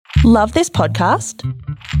Love this podcast?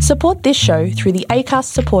 Support this show through the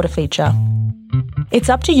Acast supporter feature. It's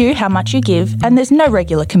up to you how much you give, and there's no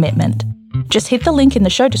regular commitment. Just hit the link in the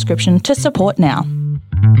show description to support now.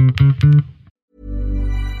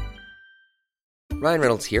 Ryan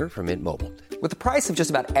Reynolds here from Mint Mobile. With the price of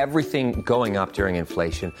just about everything going up during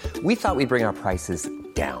inflation, we thought we'd bring our prices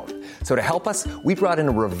down. So to help us, we brought in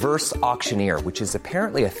a reverse auctioneer, which is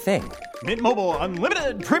apparently a thing. Mint Mobile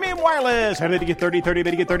Unlimited Premium Wireless. How to get 30, 30,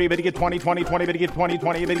 bit to get 30, bit to get 20, 20, 20, bit to get 20,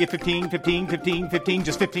 20, bit to get 15, 15, 15, 15,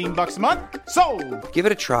 just $15 a month? Sold! Give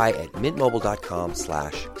it a try at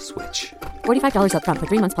mintmobile.com/switch. $45 up front for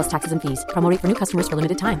 3 months plus taxes and fees. Promo rate for new customers for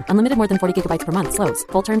limited time. Unlimited more than 40 gigabytes per month. Slows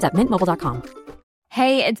full terms at mintmobile.com.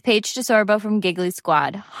 Hey, it's Paige DeSorbo from Giggly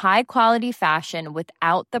Squad. High quality fashion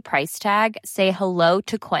without the price tag. Say hello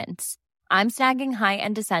to Quince. I'm snagging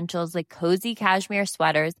high-end essentials like cozy cashmere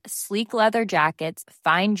sweaters, sleek leather jackets,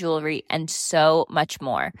 fine jewelry, and so much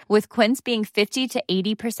more. With Quince being 50 to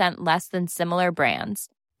 80% less than similar brands.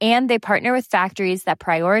 And they partner with factories that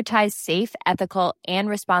prioritize safe, ethical, and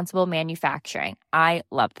responsible manufacturing. I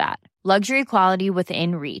love that. Luxury quality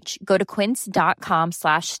within reach. Go to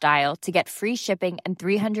quince.com/style to get free shipping and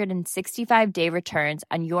 365-day returns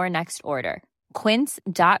on your next order.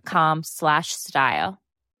 Quince.com/style.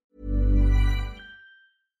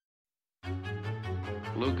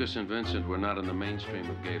 Lucas and Vincent were not in the mainstream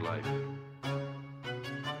of gay life.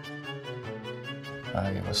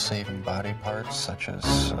 I was saving body parts such as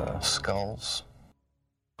skulls.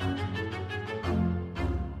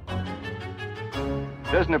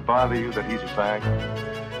 Doesn't it bother you that he's a fag?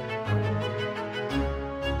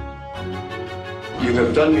 You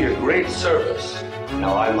have done me a great service.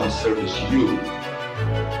 Now I must service you.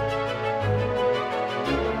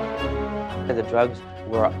 The drugs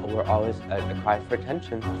were always a cry for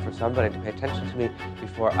attention, for somebody to pay attention to me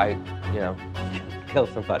before I, kill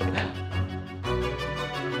somebody.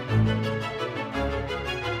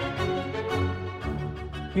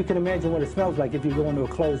 You can imagine what it smells like if you go into a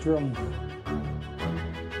closed room.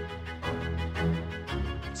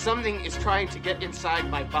 Something is trying to get inside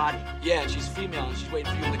my body. Yeah, she's female and she's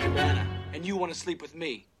waiting for you in the cabana. And you want to sleep with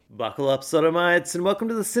me. Buckle up, sodomites, and welcome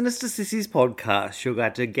to the Sinister Sissies podcast, your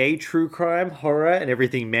guide to gay true crime, horror, and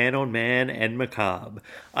everything man on man and macabre.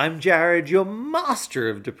 I'm Jared, your master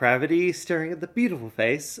of depravity, staring at the beautiful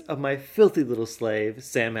face of my filthy little slave,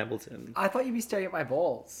 Sam Hamilton. I thought you'd be staring at my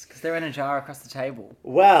balls, because they're in a jar across the table.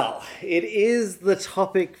 Well, it is the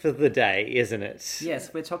topic for the day, isn't it?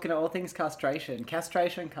 Yes, we're talking all things castration.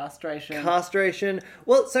 Castration.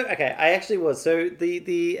 Well, I actually was. So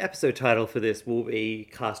the episode title for this will be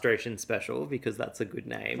Castration Special, because that's a good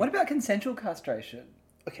name. What about consensual castration?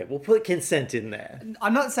 Okay, we'll put consent in there.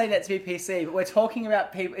 I'm not saying that to be PC, but we're talking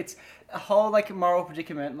about people. It's a whole moral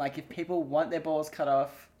predicament. Like, if people want their balls cut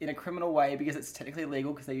off in a criminal way because it's technically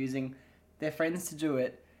illegal because they're using their friends to do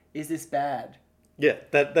it, is this bad? Yeah,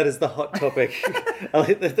 that is the hot topic.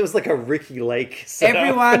 There was like a Ricky Lake setup.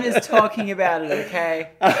 Everyone is talking about it. Okay.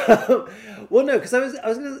 Well, no,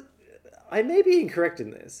 because I may be incorrect in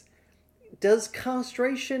this. Does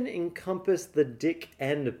castration encompass the dick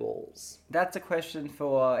and balls? That's a question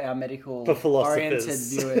for our For philosophers. oriented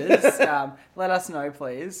viewers. Let us know,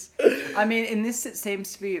 please. I mean, in this, it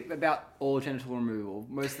seems to be about all genital removal.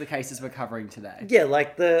 Most of the cases we're covering today. Yeah,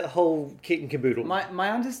 like the whole kit and caboodle. My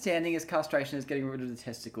understanding is castration is getting rid of the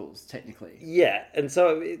testicles, technically. Yeah, and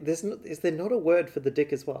so is there not a word for the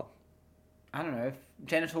dick as well? I don't know.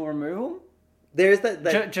 Genital removal? There is that...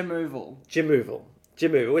 Jamoval. Jamoval.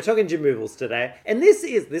 We're talking jamovals today. And this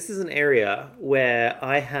is an area where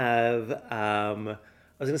I have, I was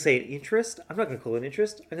going to say an interest. I'm not going to call it an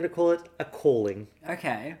interest. I'm going to call it a calling.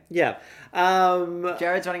 Okay. Yeah.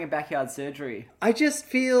 Jared's running a backyard surgery. I just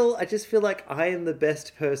feel like I am the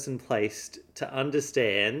best person placed to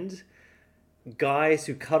understand guys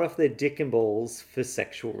who cut off their dick and balls for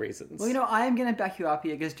sexual reasons. Well, I am going to back you up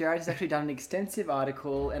here because Jared has actually done an extensive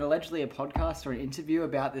article and allegedly a podcast or an interview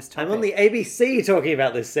about this topic. I'm on the ABC talking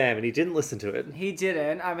about this, Sam, and he didn't listen to it. He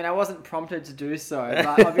didn't. I mean, I wasn't prompted to do so,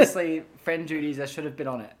 but obviously, friend duties, I should have been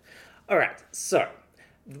on it. All right, so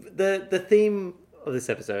the theme of this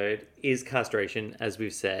episode is castration, as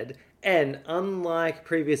we've said. And unlike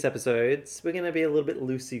previous episodes, we're going to be a little bit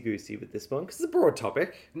loosey-goosey with this one, because it's a broad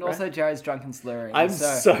topic. And also, Jared's drunk and slurring. I'm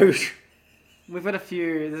so... We've got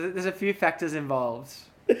there's a few factors involved.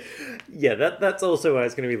 Yeah, that's also why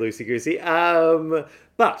it's going to be loosey-goosey.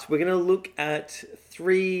 But we're going to look at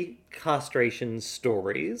 3 castration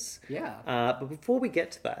stories. Yeah. But before we get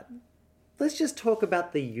to that, let's just talk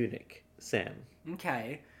about the eunuch, Sam.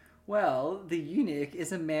 Okay. Well, the eunuch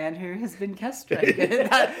is a man who has been castrated.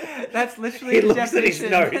 That's literally He the looks at his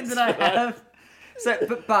definition notes, that I right? have. So,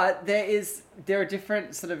 but there are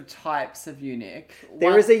different sort of types of eunuch.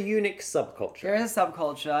 There is a eunuch subculture. There is a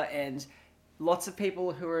subculture, and lots of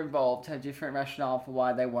people who are involved have different rationale for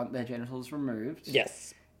why they want their genitals removed.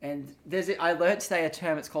 Yes. And I learned today a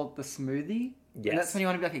term, it's called the smoothie. Yes. And that's when you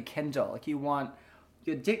want to be like a Ken doll. Like you want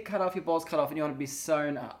your dick cut off, your balls cut off, and you want to be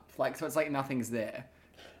sewn up. Like, so it's like nothing's there.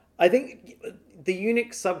 I think the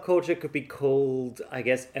eunuch subculture could be called, I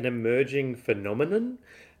guess, an emerging phenomenon.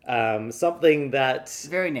 Something that...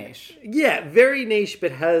 Very niche. Yeah, very niche,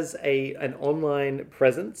 but has an online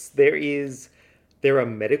presence. There are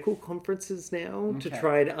medical conferences now to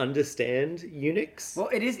try and understand eunuchs. Well,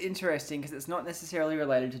 it is interesting because it's not necessarily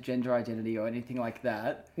related to gender identity or anything like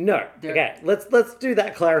that. No. Okay, let's do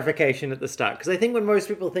that clarification at the start. Because I think when most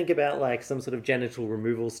people think about like some sort of genital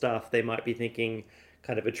removal stuff, they might be thinking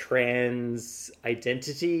kind of a trans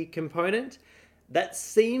identity component. That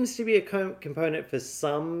seems to be a component for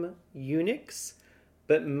some eunuchs,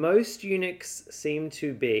 but most eunuchs seem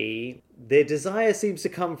to be... Their desire seems to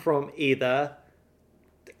come from either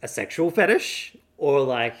a sexual fetish or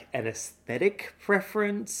like an aesthetic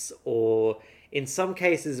preference, or in some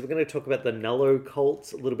cases, we're going to talk about the nullo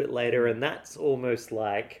cult a little bit later, and that's almost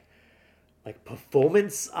like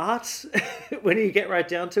performance art when you get right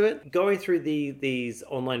down to it. Going through these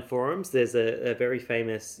online forums, there's a very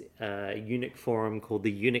famous eunuch forum called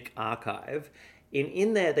the Eunuch Archive.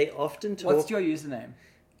 In there, they often talk... What's your username?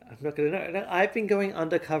 I'm not going to know. I've been going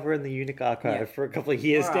undercover in the Eunuch Archive for a couple of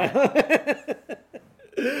years right. now.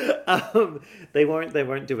 They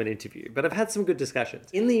won't do an interview, but I've had some good discussions.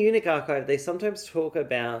 In the Eunuch Archive, they sometimes talk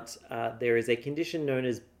about there is a condition known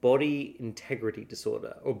as body integrity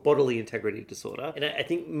disorder or bodily integrity disorder. And I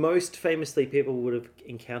think most famously people would have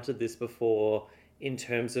encountered this before in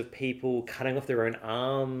terms of people cutting off their own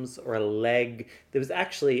arms or a leg. There was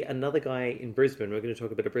actually another guy in Brisbane, we're going to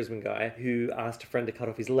talk about a Brisbane guy, who asked a friend to cut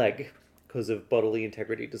off his leg because of bodily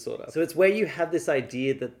integrity disorder. So it's where you have this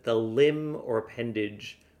idea that the limb or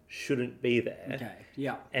appendage shouldn't be there. Okay,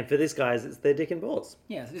 yeah. And for these guys, it's their dick and balls.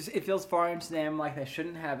 Yeah, it feels foreign to them, like they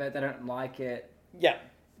shouldn't have it, they don't like it. Yeah.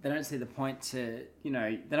 They don't see the point to, they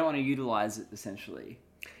don't want to utilize it, essentially.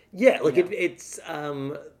 Yeah, like it's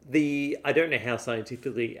I don't know how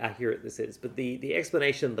scientifically accurate this is, but the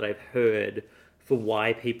explanation that I've heard for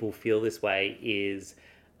why people feel this way is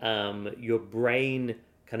your brain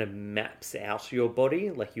kind of maps out your body,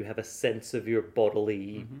 like you have a sense of your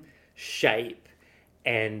bodily shape,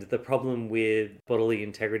 and the problem with bodily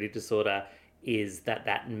integrity disorder is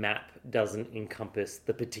that map doesn't encompass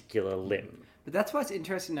the particular limb. But that's why it's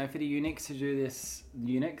interesting, though, for the eunuchs to do this...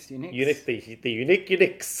 Eunuchs? The eunuch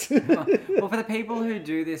eunuchs. Well, for the people who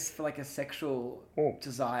do this for, like, a sexual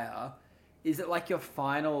desire, is it, like, your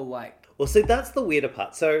final, like... Well, see, that's the weirder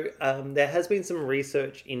part. So, there has been some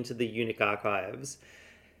research into the eunuch archives,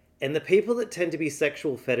 and the people that tend to be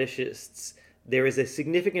sexual fetishists, there is a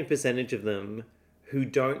significant percentage of them who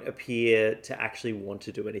don't appear to actually want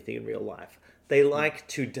to do anything in real life. They like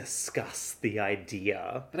to discuss the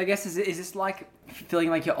idea. But I guess, is this like feeling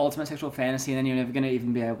like your ultimate sexual fantasy and then you're never going to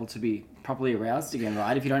even be able to be properly aroused again,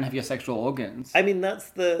 right? If you don't have your sexual organs. I mean,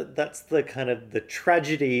 that's the kind of the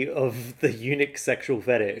tragedy of the eunuch sexual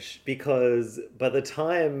fetish, because by the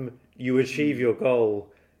time you achieve your goal,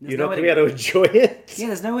 you're not going to be able to enjoy it. Yeah,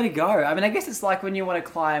 there's nowhere to go. I mean, I guess it's like when you want to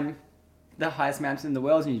climb the highest mountain in the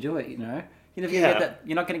world and you do it, You're not going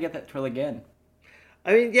to get that thrill again.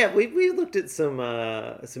 I mean, yeah, we looked at some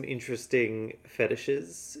interesting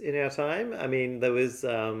fetishes in our time. I mean, there was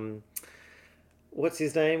what's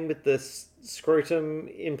his name with the scrotum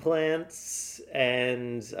implants,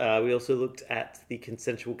 and we also looked at the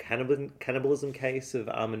consensual cannibalism case of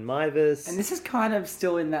Armin Mivas. And this is kind of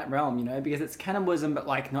still in that realm, because it's cannibalism, but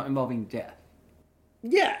like not involving death.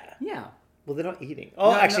 Yeah. Yeah. Well, they're not eating.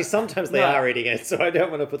 Oh, actually, sometimes they are eating it, so I don't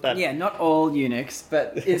want to put that... Yeah, not all eunuchs,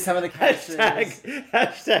 but in some of the cases...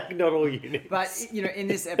 hashtag not all eunuchs. But, in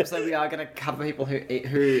this episode, we are going to cover people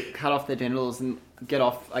who cut off their genitals and get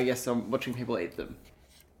off, I guess, on watching people eat them.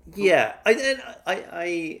 Yeah, I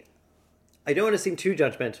don't want to seem too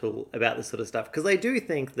judgmental about this sort of stuff, because I do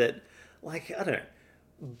think that, like, I don't know,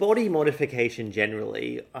 body modification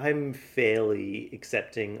generally, I'm fairly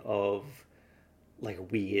accepting of... like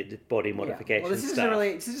weird body modification Well, this is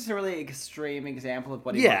just a really extreme example of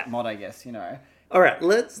body mod, I guess, All right,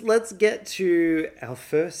 let's get to our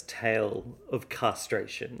first tale of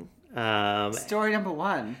castration. Story number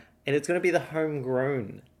 1. And it's going to be the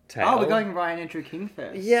homegrown tale. Oh, we're going Ryan Andrew King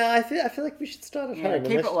first. Yeah, I feel like we should start at home.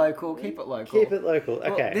 Keep it local. Keep it local. Keep it local.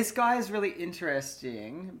 Okay. Well, this guy is really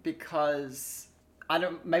interesting because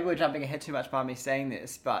maybe we're jumping ahead too much by me saying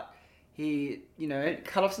this, but he,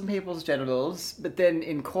 cut off some people's genitals, but then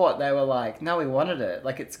in court they were like, "No, we wanted it.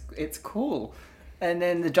 Like it's cool." And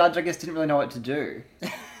then the judge, I guess, didn't really know what to do.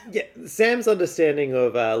 Yeah, Sam's understanding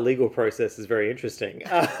of legal process is very interesting.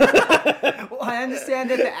 Well, I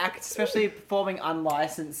understand that the act, especially performing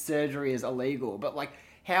unlicensed surgery, is illegal, but like,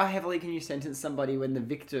 how heavily can you sentence somebody when the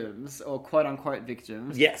victims, or quote-unquote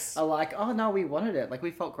victims, yes, are like, "Oh no, we wanted it. Like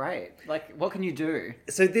we felt great. Like, what can you do?"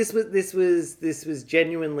 So this was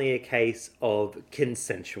genuinely a case of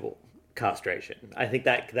consensual castration. I think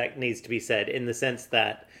that needs to be said in the sense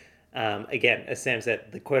that. Again, as Sam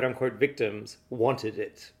said, the quote-unquote victims wanted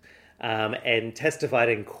it and testified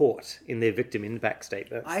in court in their victim impact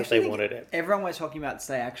statements that they wanted it. Everyone we're talking about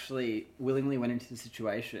today actually willingly went into the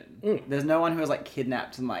situation. There's no one who was like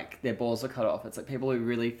kidnapped and like their balls were cut off. It's like people who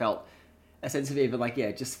really felt a sense of either like,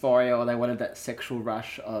 dysphoria, or they wanted that sexual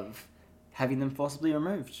rush of having them forcibly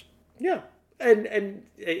removed. Yeah. And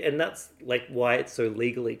that's like why it's so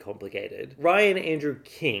legally complicated. Ryan Andrew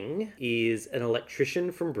King is an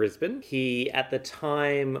electrician from Brisbane. He, at the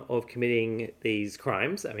time of committing these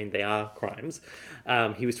crimes, I mean, they are crimes,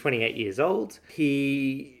 he was 28 years old.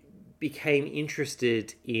 He became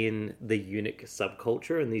interested in the eunuch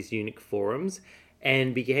subculture and these eunuch forums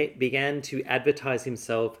and began to advertise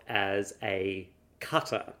himself as a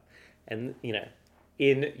cutter. And,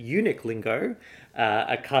 in eunuch lingo,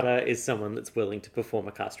 a cutter is someone that's willing to perform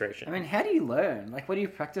a castration. I mean, how do you learn? Like, what do you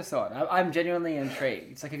practice on? I'm genuinely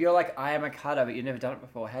intrigued. It's like, if you're like, I am a cutter, but you've never done it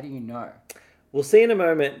before, how do you know? We'll see in a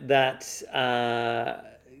moment that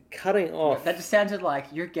cutting off... That just sounded like,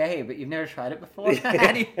 you're gay, but you've never tried it before?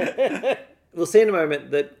 How do you... We'll see in a moment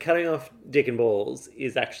that cutting off dick and balls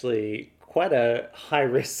is actually quite a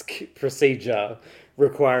high-risk procedure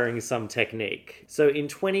requiring some technique. So in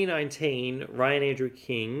 2019, Ryan Andrew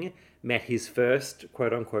King met his first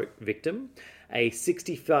quote-unquote victim, a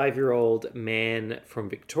 65-year-old man from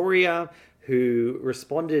Victoria who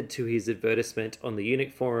responded to his advertisement on the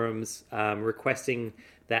eunuch forums requesting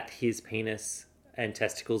that his penis and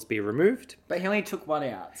testicles be removed. But he only took one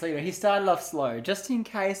out. So, he started off slow. Just in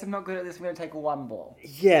case I'm not good at this, I'm going to take one ball.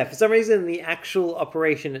 Yeah, for some reason, the actual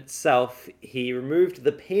operation itself, he removed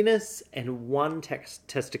the penis and one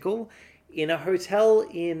testicle in a hotel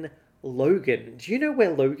in Logan. Do you know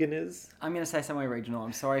where Logan is? I'm going to say somewhere regional.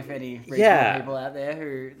 I'm sorry for any regional people out there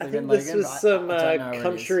who live in Logan. This was some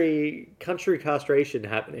country castration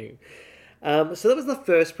happening. So that was the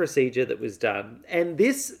first procedure that was done. And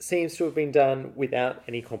this seems to have been done without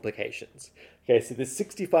any complications. Okay, so the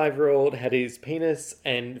 65-year-old had his penis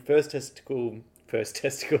and one testicle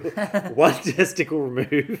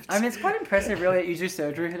removed. I mean, it's quite impressive, really, that you do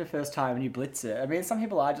surgery for the first time and you blitz it. I mean, some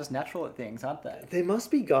people are just natural at things, aren't they? There must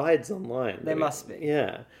be guides online. There must be.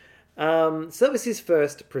 Yeah. So that was his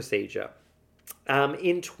first procedure.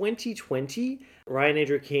 In 2020, Ryan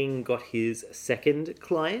Andrew King got his second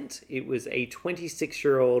client. It was a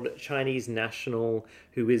 26-year-old Chinese national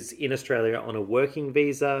who was in Australia on a working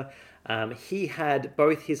visa. He had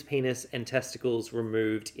both his penis and testicles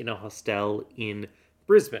removed in a hostel in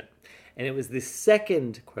Brisbane. And it was this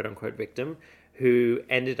second quote-unquote victim who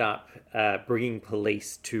ended up bringing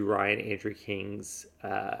police to Ryan Andrew King's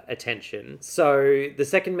attention. So the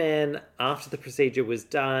second man, after the procedure was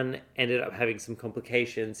done, ended up having some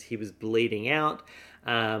complications. He was bleeding out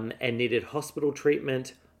and needed hospital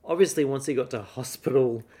treatment. Obviously, once he got to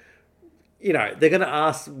hospital, they're going to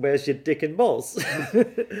ask, where's your dick and balls?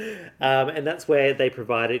 And that's where they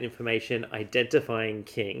provided information identifying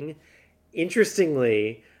King.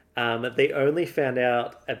 Interestingly, they only found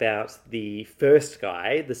out about the first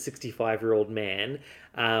guy, the 65-year-old man,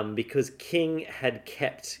 because King had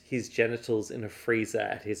kept his genitals in a freezer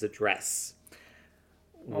at his address.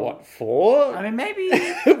 What for? I mean, maybe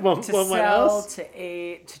to sell, to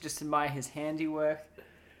eat, to just admire his handiwork.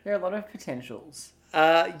 There are a lot of potentials.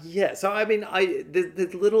 Yeah, so I mean,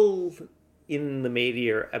 there's little in the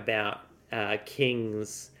media about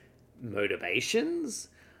King's motivations.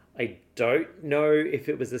 I don't know if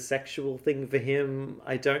it was a sexual thing for him.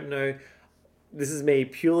 I don't know. This is me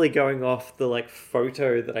purely going off the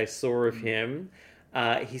photo that I saw of him.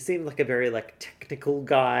 He seemed like a very technical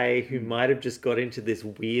guy who might have just got into this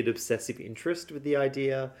weird obsessive interest with the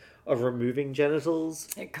idea of removing genitals.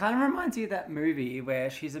 It kind of reminds you of that movie where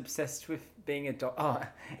she's obsessed with being a dog. Oh,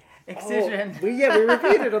 Excision. We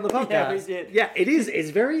reviewed it on the podcast. Yeah, we did. Yeah, it is. It's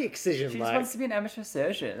very Excision-like. She just wants to be an amateur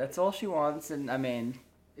surgeon. That's all she wants. And I mean,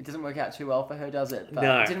 it doesn't work out too well for her, does it? But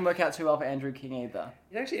No. It didn't work out too well for Andrew King either.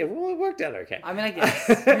 It worked out okay. I mean, I guess.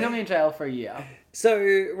 He's only in jail for a year. So,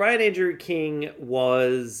 Ryan Andrew King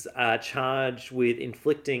was charged with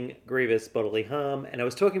inflicting grievous bodily harm. And I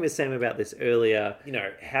was talking with Sam about this earlier. You know,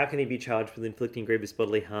 how can he be charged with inflicting grievous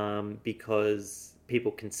bodily harm because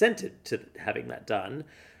people consented to having that done?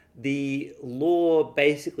 The law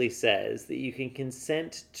basically says that you can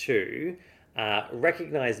consent to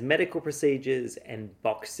recognize medical procedures and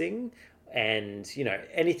boxing and, you know,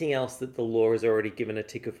 anything else that the law has already given a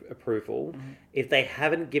tick of approval. Mm-hmm. If they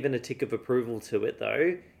haven't given a tick of approval to it,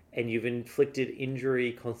 though, and you've inflicted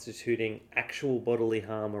injury constituting actual bodily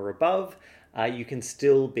harm or above, you can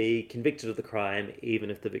still be convicted of the crime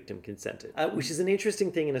even if the victim consented. Which is an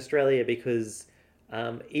interesting thing in Australia because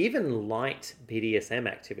even light BDSM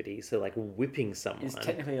activity, so like whipping someone... is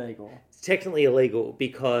technically illegal. It's technically illegal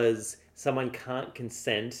because someone can't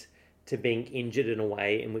consent to being injured in a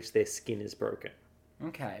way in which their skin is broken.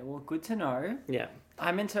 Okay, well, good to know. Yeah.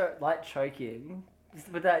 I'm into light choking.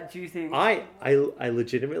 But that, do you think... I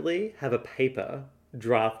legitimately have a paper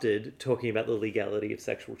drafted talking about the legality of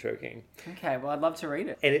sexual choking. Okay, well, I'd love to read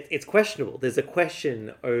it. And it's questionable. There's a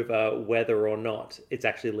question over whether or not it's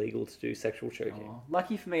actually legal to do sexual choking. Oh,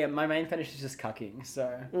 lucky for me, my main fetish is just cucking,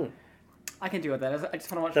 so I can deal with that. I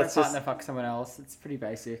just want to watch That's my partner fuck someone else. It's pretty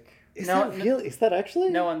basic. Is that really? Is that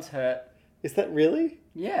actually? No one's hurt. Is that really?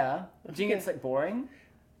 Yeah. Do you think it's like boring?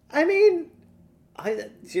 I mean... do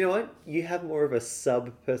you know what? You have more of a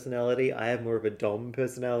sub personality. I have more of a dom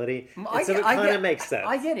personality. So it kind of makes sense.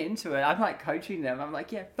 I get into it. I'm like coaching them. I'm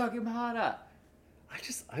like, yeah, fuck him harder.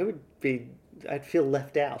 I'd feel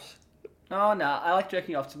left out. Oh, no. I like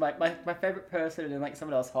jerking off to my favorite person and then like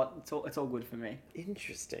someone else hot. It's all good for me.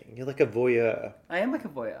 Interesting. You're like a voyeur. I am like a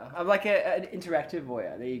voyeur. I'm like an interactive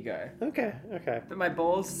voyeur. There you go. Okay. But my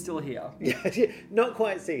ball's still here. Yeah, not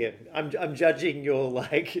quite seeing it. I'm judging your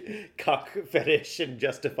like cuck fetish and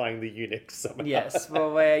justifying the eunuch somehow. Yes.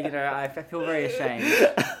 Well, I feel very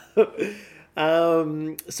ashamed.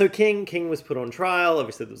 So King was put on trial.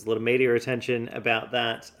 Obviously, there was a lot of media attention about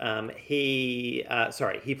that. He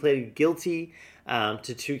pleaded guilty to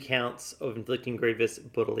 2 counts of inflicting grievous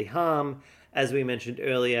bodily harm. As we mentioned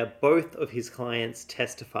earlier, both of his clients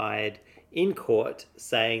testified in court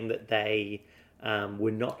saying that they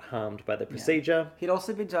were not harmed by the procedure. He'd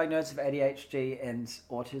also been diagnosed with ADHD and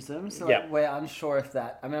autism, so we're unsure if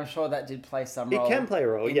that... I mean, I'm sure that did play some role. It can play a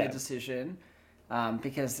role, in the decision.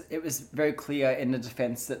 Because it was very clear in the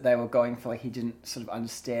defense that they were going for, like, he didn't sort of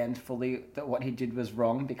understand fully that what he did was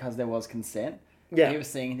wrong because there was consent. Yeah. He was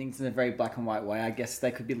seeing things in a very black and white way. I guess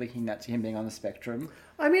they could be linking that to him being on the spectrum.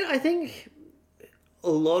 I mean, I think a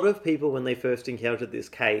lot of people, when they first encountered this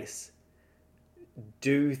case,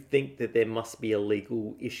 do think that there must be a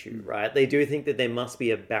legal issue, right? They do think that there must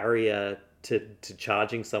be a barrier to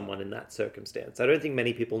charging someone in that circumstance. I don't think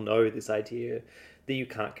many people know this idea that you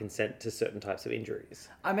can't consent to certain types of injuries.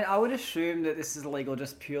 I mean, I would assume that this is illegal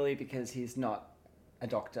just purely because he's not a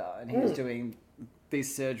doctor and he's doing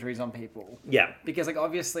these surgeries on people. Yeah. Because, like,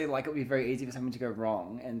 obviously, like, it would be very easy for something to go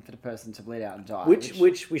wrong and for the person to bleed out and die.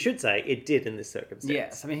 Which we should say it did in this circumstance.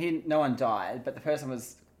 Yes. I mean, no one died, but the person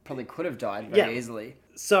probably could have died very easily.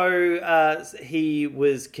 So he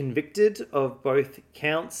was convicted of both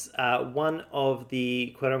counts. One of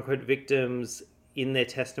the quote-unquote victims in their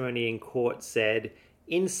testimony in court said,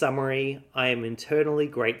 "In summary, I am eternally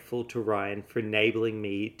grateful to Ryan for enabling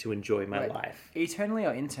me to enjoy my life." Eternally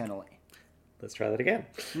or internally? Let's try that again.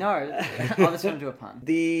 No, I just want to do a pun.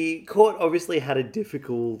 The court obviously had a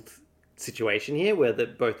difficult situation here where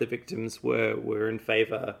both the victims were in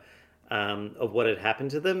favour of what had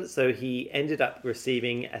happened to them. So he ended up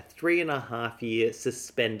receiving a 3.5-year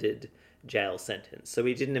suspended jail sentence. So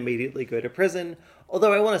he didn't immediately go to prison.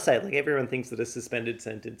 Although I want to say, like, everyone thinks that a suspended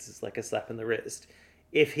sentence is like a slap in the wrist.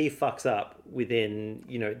 If he fucks up within,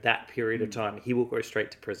 that period of time, he will go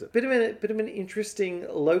straight to prison. Bit of an interesting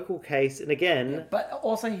local case. And again... Yeah, but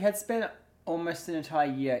also he had spent almost an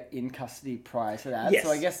entire year in custody prior to that. Yes.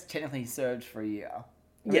 So I guess technically he served for a year.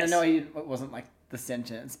 I know it wasn't like the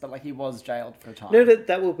sentence, but like he was jailed for a time. No,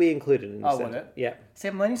 that will be included in the sentence. Would it? Yeah. See,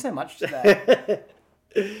 I'm learning so much today.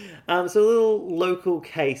 So a little local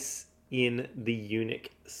case in the eunuch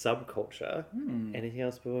subculture. Anything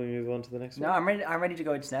else before we move on to the next one? No, I'm ready to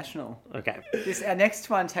go international. Okay. Our next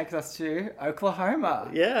one takes us to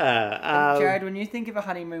Oklahoma. Yeah. Jared, when you think of a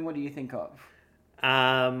honeymoon, what do you think of?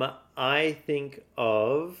 I think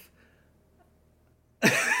of...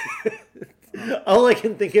 All I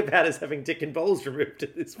can think about is having dick and balls removed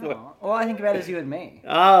at this point. All I think about is you and me.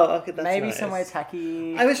 Oh, okay, that's Maybe nice. somewhere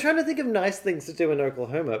tacky. I was trying to think of nice things to do in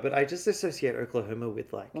Oklahoma, but I just associate Oklahoma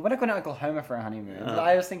with like... Well, we're not going to Oklahoma for a honeymoon. But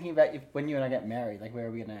I was thinking about when you and I get married, like where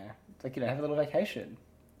are we going to, have a little vacation?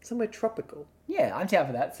 Somewhere tropical. Yeah, I'm down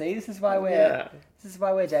for that. See, this is why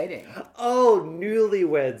we're dating. Oh,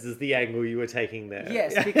 newlyweds is the angle you were taking there.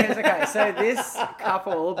 Yes, because so this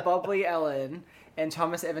couple, Bobley Ellen and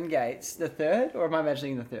Thomas Evan Gates, the third, or am I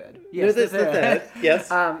imagining the third? Yes, no, that's the third. Yes.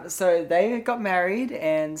 So they got married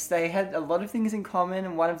and they had a lot of things in common,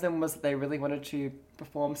 and one of them was that they really wanted to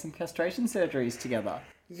perform some castration surgeries together.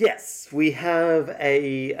 Yes, we have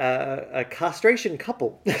a castration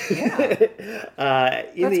couple Yeah.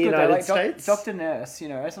 in the United States. Doctor Nurse,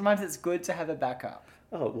 sometimes it's good to have a backup.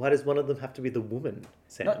 Oh, why does one of them have to be the woman,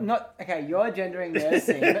 Sam? Okay, you're gendering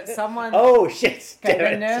nursing, but someone... Oh, shit! Okay,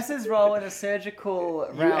 the nurse's role in a surgical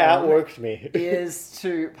realm... You outworked me. ...is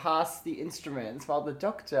to pass the instruments while the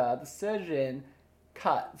doctor, the surgeon,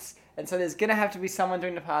 cuts. And so there's going to have to be someone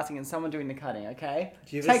doing the passing and someone doing the cutting, okay?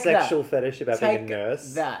 Do you have a sexual fetish about being a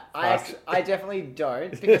nurse? That. I definitely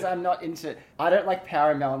don't, because I'm not into... I don't like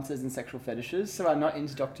power imbalances and sexual fetishes, so I'm not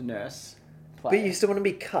into Doctor Nurse play. But you still want to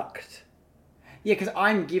be cucked. Yeah, because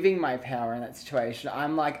I'm giving my power in that situation.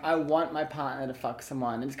 I'm like, I want my partner to fuck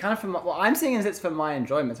someone. And it's kind of for I'm seeing is it's for my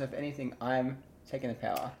enjoyment. So if anything, I'm taking the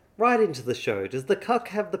power. Right into the show. Does the cuck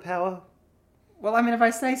have the power? Well, I mean, if I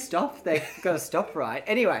say stop, they've got to stop, right?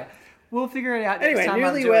 Anyway, we'll figure it out next time.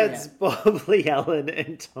 Newlyweds Bobley Allen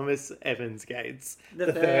and Thomas Evans Gates.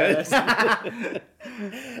 The third.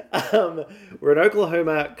 We're an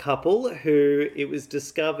Oklahoma couple who, it was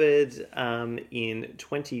discovered in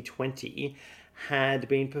 2020, had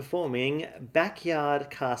been performing backyard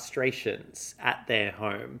castrations at their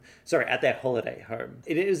holiday home.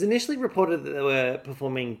 It was initially reported that they were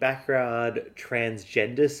performing backyard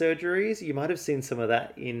transgender surgeries. You might have seen some of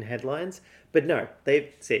that in headlines, but no,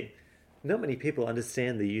 not many people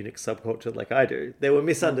understand the eunuch subculture like I do. They were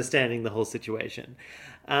misunderstanding the whole situation.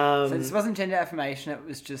 So this wasn't gender affirmation, it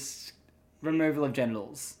was just removal of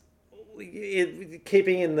genitals.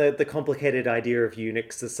 Keeping in the complicated idea of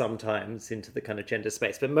eunuchs as sometimes into the kind of gender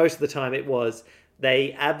space. But most of the time it was,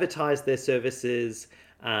 they advertised their services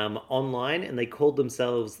online and they called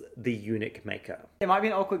themselves the Eunuch Maker. There might be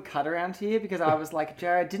an awkward cut around here because I was like,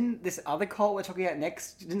 Jared, didn't this other cult we're talking about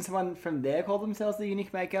next, didn't someone from there call themselves the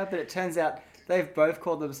Eunuch Maker? But it turns out they've both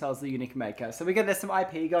called themselves the Eunuch Maker. So there's some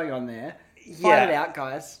IP going on there. Fight it out,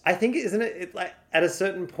 guys. I think, isn't it like at a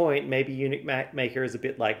certain point, maybe Eunuch Maker is a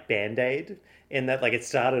bit like Band-Aid in that like it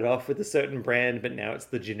started off with a certain brand, but now it's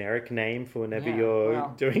the generic name for whenever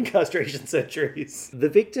you're doing castration surgeries. The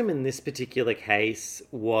victim in this particular case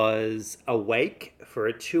was awake for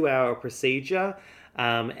a 2-hour procedure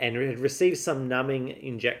and had received some numbing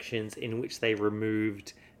injections in which they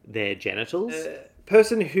removed their genitals.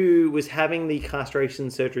 Person who was having the castration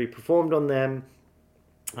surgery performed on them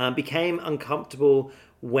became uncomfortable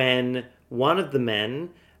when one of the men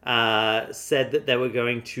said that they were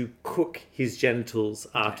going to cook his genitals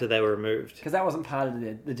after they were removed. Because that wasn't part of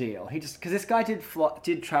the deal. Because this guy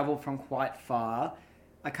did travel from quite far.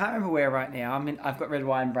 I can't remember where right now. I mean, I've got red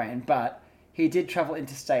wine brain, but he did travel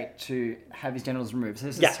interstate to have his genitals removed. So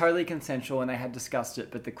this is totally consensual, and they had discussed it.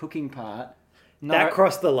 But the cooking part, that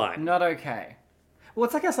crossed the line. Not okay. Well,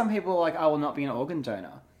 it's like how some people are like, I will not be an organ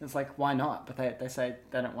donor. It's like, why not? But they say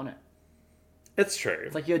they don't want it. It's true.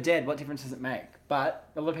 It's like, you're dead. What difference does it make? But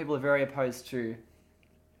a lot of people are very opposed to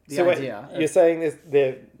the idea. You're saying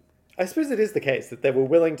this? I suppose it is the case that they were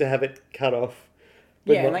willing to have it cut off,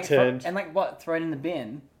 but not turned. Thrown in the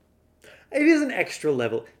bin? It is an extra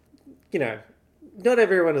level. Not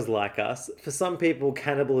everyone is like us. For some people,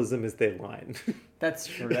 cannibalism is their line. That's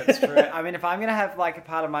true. I mean, if I'm going to have like a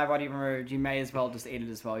part of my body removed, you may as well just eat it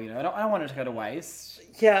as well. I don't want it to go to waste.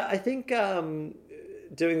 Yeah, I think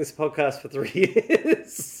doing this podcast for 3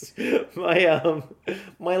 years,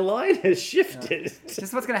 my line has shifted. This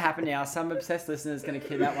is what's going to happen now. Some obsessed listener is going to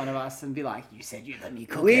kidnap one of us and be like, "You said you'd let me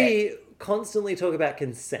cook it." We constantly talk about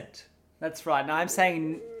consent. That's right. Now I'm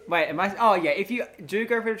saying, wait, am I? Oh yeah, if you do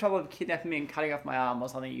go through the trouble of kidnapping me and cutting off my arm or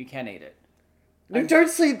something, you can eat it. No, don't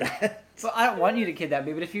say that. But I don't want you to kidnap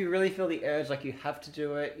me, but if you really feel the urge, like you have to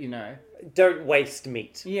do it, Don't waste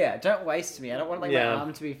meat. Yeah, don't waste me. I don't want my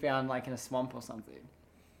arm to be found like in a swamp or something.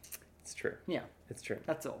 It's true. Yeah. It's true.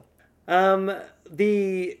 That's all.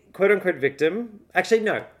 The quote-unquote victim... Actually,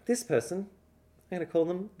 no. This person... I'm going to call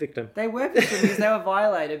them victim. They were victim because they were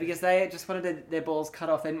violated because they just wanted their balls cut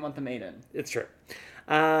off. They didn't want them eaten. It's true.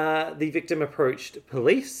 The victim approached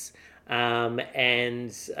police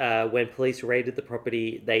And when police raided the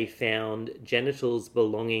property, they found genitals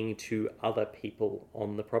belonging to other people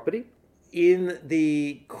on the property. In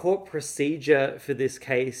the court procedure for this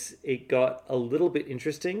case, it got a little bit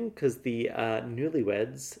interesting because the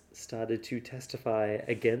newlyweds started to testify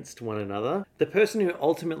against one another. The person who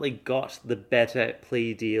ultimately got the better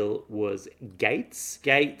plea deal was Gates.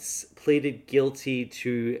 Gates pleaded guilty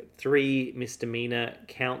to 3 misdemeanor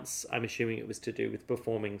counts. I'm assuming it was to do with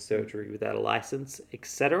performing surgery without a license,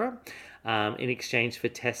 etc., in exchange for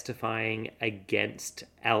testifying against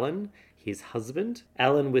Alan, his husband.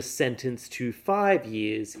 Alan was sentenced to 5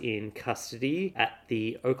 years in custody at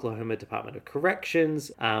the Oklahoma Department of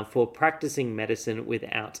Corrections for practicing medicine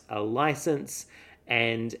without a license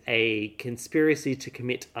and a conspiracy to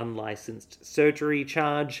commit unlicensed surgery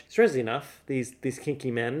charge. Strangely enough, these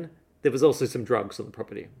kinky men, there was also some drugs on the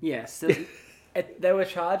property. Yes. They were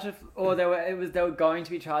charged of, or they were going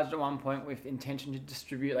to be charged at one point with intention to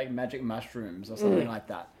distribute like magic mushrooms or something like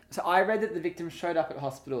that. So I read that the victims showed up at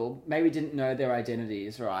hospital, maybe didn't know their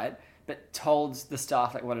identities, right? But told the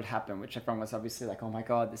staff like what had happened, which everyone was obviously like, oh my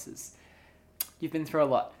God, you've been through a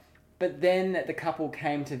lot. But then the couple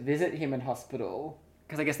came to visit him in hospital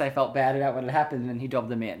because I guess they felt bad about what had happened and he dobbed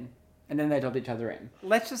them in. And then they dobbed each other in.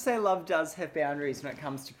 Let's just say love does have boundaries when it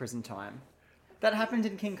comes to prison time. That happened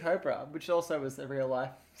in King Cobra, which also was a real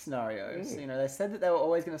life scenario. So, they said that they were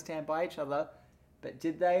always going to stand by each other. But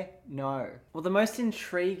did they? No. Well, the most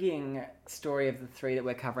intriguing story of the 3 that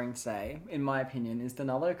we're covering today, in my opinion, is the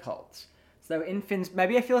Nullo cult. So in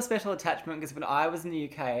maybe I feel a special attachment because when I was in the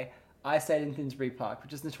UK, I stayed in Finsbury Park,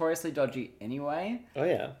 which is notoriously dodgy anyway. Oh,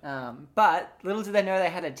 yeah. But little did they know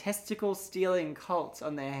they had a testicle-stealing cult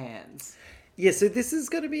on their hands. Yeah, so this is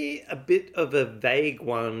going to be a bit of a vague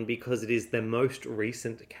one because it is the most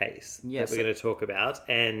recent case that we're going to talk about,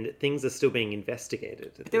 and things are still being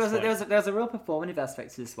investigated. There was a real performative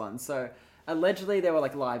aspect to this one. So allegedly there were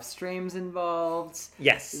like live streams involved.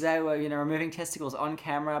 Yes. They were, removing testicles on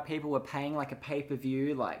camera. People were paying like a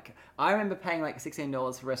pay-per-view. Like I remember paying like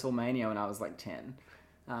 $16 for WrestleMania when I was like 10.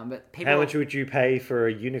 But people. How much would you pay for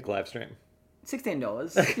a unique live stream?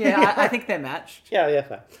 $16. Yeah, I think they're matched. Yeah,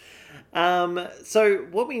 fair. So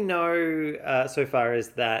what we know so far is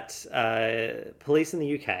that police in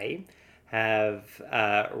the UK have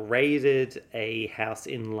raided a house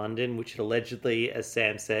in London, which allegedly, as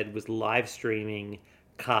Sam said, was live streaming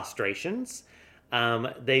castrations.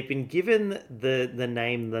 They've been given the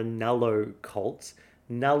name the Nullo cult.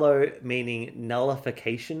 Nullo meaning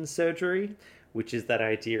nullification surgery, which is that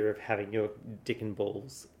idea of having your dick and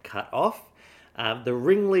balls cut off. The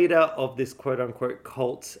ringleader of this quote-unquote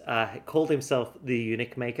cult called himself the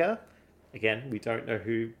Eunuch Maker. Again, we don't know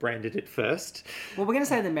who branded it first. Well, we're going to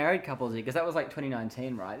say the married couples here, because that was like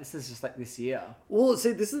 2019, right? This is just like this year. Well,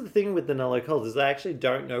 see, this is the thing with the Nullo cult, is they actually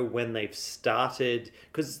don't know when they've started,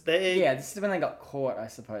 because they... Yeah, this is when they got caught, I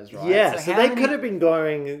suppose, right? Yeah, so they could have been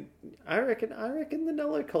going... I reckon the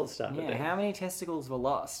Nullo cult started. Yeah, how many testicles were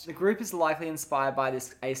lost? The group is likely inspired by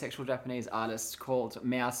this asexual Japanese artist called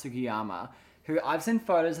Mao Sugiyama, who I've seen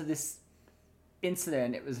photos of this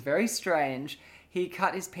incident. It was very strange. He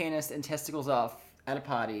cut his penis and testicles off at a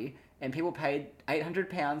party, and people paid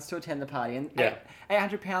 £800 to attend the party. And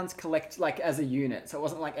 £800 collect like as a unit, so it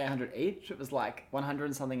wasn't like 800 each. It was like 100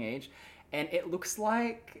 and something each, and it looks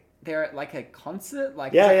like they're at like a concert.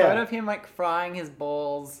 Like there's a photo of him like frying his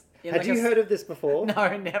balls. Had you heard of this before?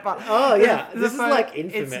 No, never. Oh, yeah. This is like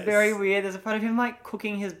infamous. It's very weird. There's a photo of him like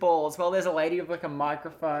cooking his balls while there's a lady with like a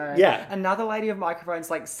microphone. Yeah. Another lady with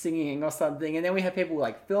microphones like singing or something. And then we have people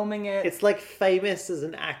like filming it. It's like famous as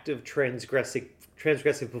an act of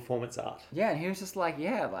transgressive performance art. Yeah, and he was just like,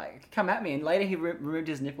 come at me. And later he removed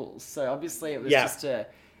his nipples. So obviously it was just a...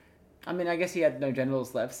 I mean, I guess he had no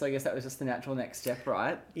genitals left, so I guess that was just the natural next step,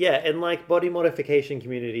 right? Yeah, and like body modification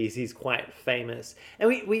communities, he's quite famous.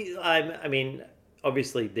 And I mean,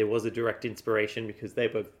 obviously there was a direct inspiration because they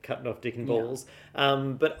were cutting off dick and balls.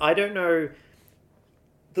 But I don't know.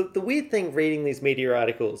 The weird thing reading these media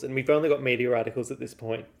articles, and we've only got media articles at this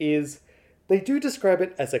point, is they do describe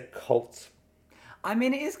it as a cult. I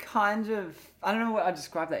mean, it is kind of... I don't know what I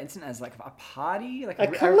describe that incident as, like a party? Like a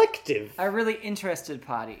collective. A really interested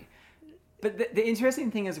party. But the interesting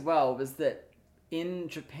thing as well was that in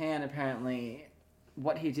Japan, apparently,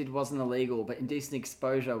 what he did wasn't illegal, but indecent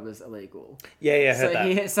exposure was illegal. Yeah, I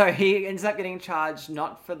heard that. So he ends up getting charged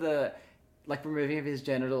not for the removing of his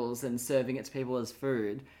genitals and serving it to people as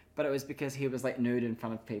food, but it was because he was nude in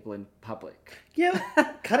front of people in public. Yeah,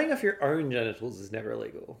 cutting off your own genitals is never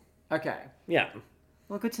illegal. Okay. Yeah.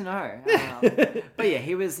 Well, good to know. But yeah,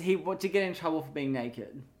 he did get in trouble for being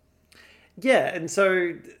naked. Yeah, and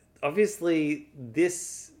so obviously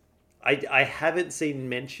this... I haven't seen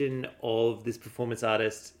mention of this performance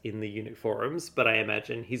artist in the unit forums, but I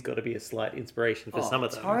imagine he's got to be a slight inspiration for some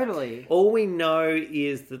of them. Totally. All we know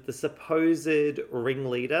is that the supposed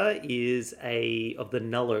ringleader of the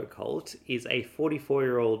Nullo cult is a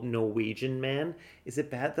 44-year-old Norwegian man. Is it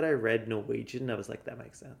bad that I read Norwegian? I was like, that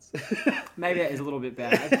makes sense. Maybe that is a little bit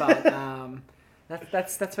bad, but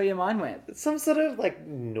that's where your mind went. Some sort of like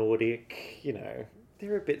Nordic,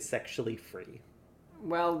 they're a bit sexually free.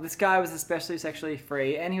 Well, this guy was especially sexually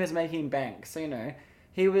free, and he was making bank, so,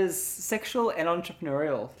 he was sexual and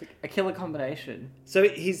entrepreneurial. A killer combination. So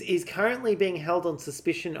he's currently being held on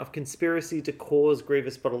suspicion of conspiracy to cause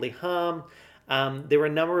grievous bodily harm. There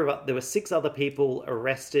were 6 other people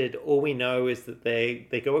arrested. All we know is that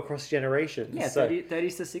they go across generations. Yeah,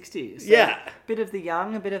 30s to 60s. So yeah. A bit of the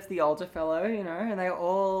young, a bit of the older fellow, and they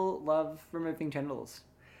all love removing genitals.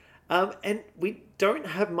 And we don't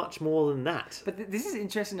have much more than that. But this is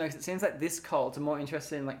interesting, though, because it seems like this cult are more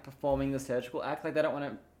interested in, performing the surgical act. Like, they don't want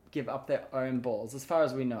to give up their own balls, as far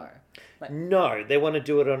as we know. No, they want to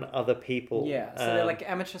do it on other people. Yeah, so they're like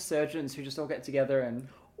amateur surgeons who just all get together and...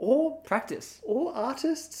 Or practice. Or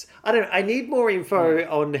artists. I don't know. I need more info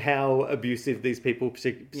on how abusive these people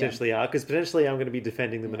potentially are, because potentially I'm going to be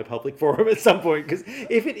defending them in a public forum at some point. Because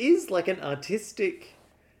if it is like an artistic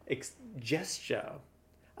gesture...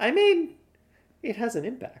 I mean, it has an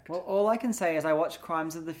impact. Well, all I can say is I watched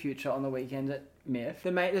Crimes of the Future on the weekend at Myth.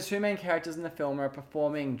 The 2 main characters in the film are a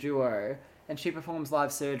performing duo, and she performs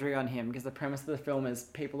live surgery on him because the premise of the film is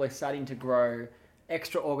people are starting to grow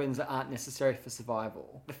extra organs that aren't necessary for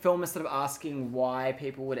survival. The film is sort of asking why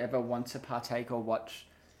people would ever want to partake or watch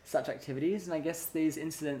such activities, and I guess these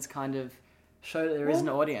incidents kind of show that there is an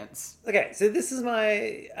audience. Okay, so this is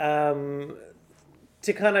my...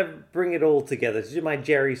 to kind of bring it all together, to do my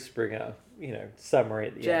Jerry Springer, summary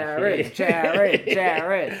at the end.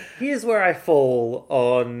 Jared. Here's where I fall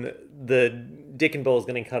on the dick and balls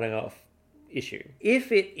getting cut off issue.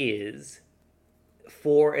 If it is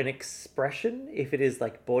for an expression, if it is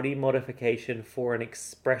like body modification for an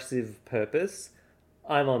expressive purpose,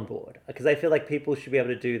 I'm on board. Because I feel like people should be able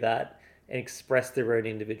to do that and express their own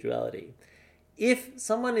individuality. If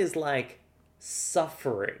someone is like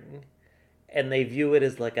suffering... and they view it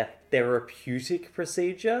as like a therapeutic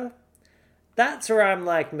procedure, that's where I'm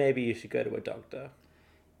like, maybe you should go to a doctor.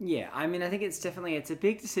 Yeah, I mean, I think it's a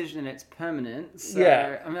big decision and it's permanent. So,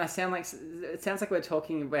 yeah. I mean, it sounds like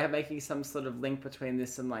we're making some sort of link between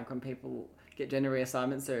this and like when people get gender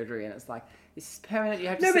reassignment surgery and it's like, this is permanent, you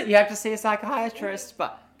have to see a psychiatrist,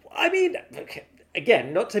 but... I mean, okay,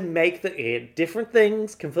 again, not to make different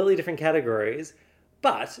things, completely different categories,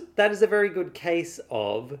 but that is a very good case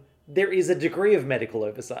of... there is a degree of medical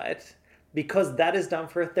oversight because that is done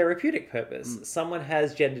for a therapeutic purpose. Someone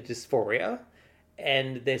has gender dysphoria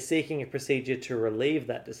and they're seeking a procedure to relieve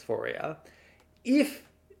that dysphoria. If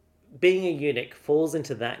being a eunuch falls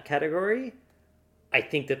into that category, I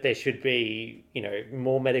think that there should be,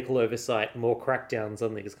 more medical oversight, more crackdowns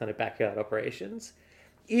on these kind of backyard operations.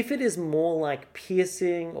 If it is more like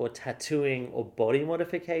piercing or tattooing or body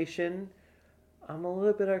modification, I'm a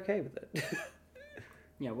little bit okay with it.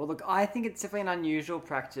 Yeah, well, look, I think it's definitely an unusual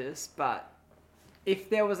practice, but if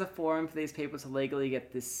there was a forum for these people to legally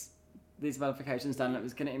get these modifications done, it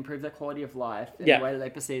was going to improve their quality of life and the way that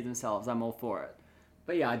they perceive themselves, I'm all for it.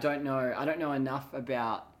 But yeah, I don't know enough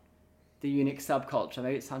about the eunuch subculture.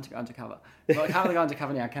 Maybe it's time to go undercover. Well, I can't really go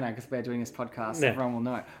undercover now, can I? Because we're doing this podcast, so everyone will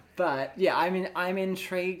know. But yeah, I mean, I'm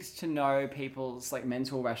intrigued to know people's like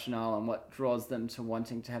mental rationale and what draws them to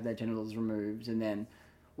wanting to have their genitals removed, and then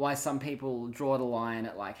why some people draw the line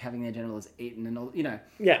at like having their genitals eaten and all,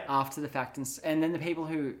 after the fact, and then the people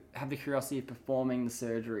who have the curiosity of performing the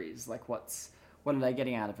surgeries, like what are they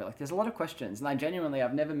getting out of it? Like, there's a lot of questions, and I've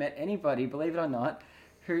never met anybody, believe it or not,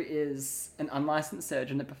 who is an unlicensed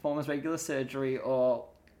surgeon that performs regular surgery or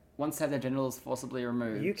wants to have their genitals forcibly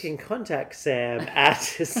removed. You can contact Sam at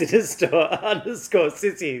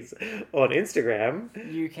Sinister_Sissies on Instagram.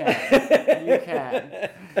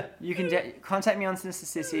 You can contact me on Sinister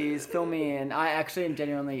Sissies, fill me in. I actually am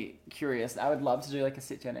genuinely curious. I would love to do like a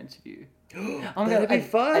sit-down interview. That'd be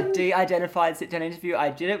fun. A de-identified sit-down interview.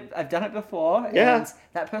 I've done it before. Yeah. And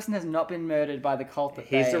that person has not been murdered by the cult that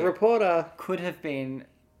He's a reporter. Could have been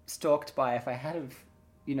stalked by if I had have,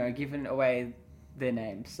 given away their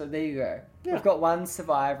names. So there you go. Yeah. We've got one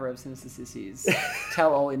survivor of Sinister Sissies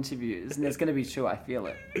tell-all interviews, and there's going to be 2, I feel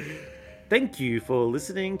it. Thank you for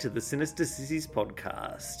listening to the Sinister Sissies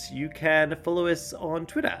podcast. You can follow us on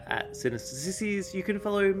Twitter at Sinister Sissies. You can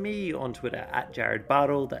follow me on Twitter at Jared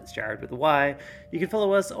Bartle. That's Jared with a Y. You can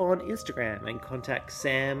follow us on Instagram and contact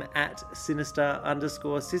Sam at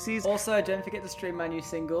Sinister_Sissies. Also, don't forget to stream my new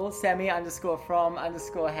single,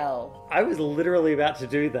 Sammy_from_hell. I was literally about to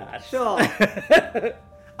do that. Sure.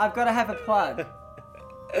 I've got to have a plug.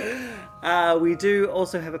 We do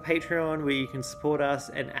also have a Patreon where you can support us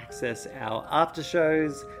and access our after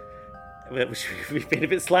shows, which we've been a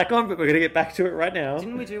bit slack on, but we're going to get back to it right now.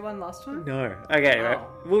 Didn't we do one last time? No. Okay, right.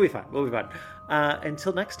 We'll be fine.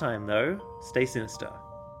 Until next time, though, stay sinister.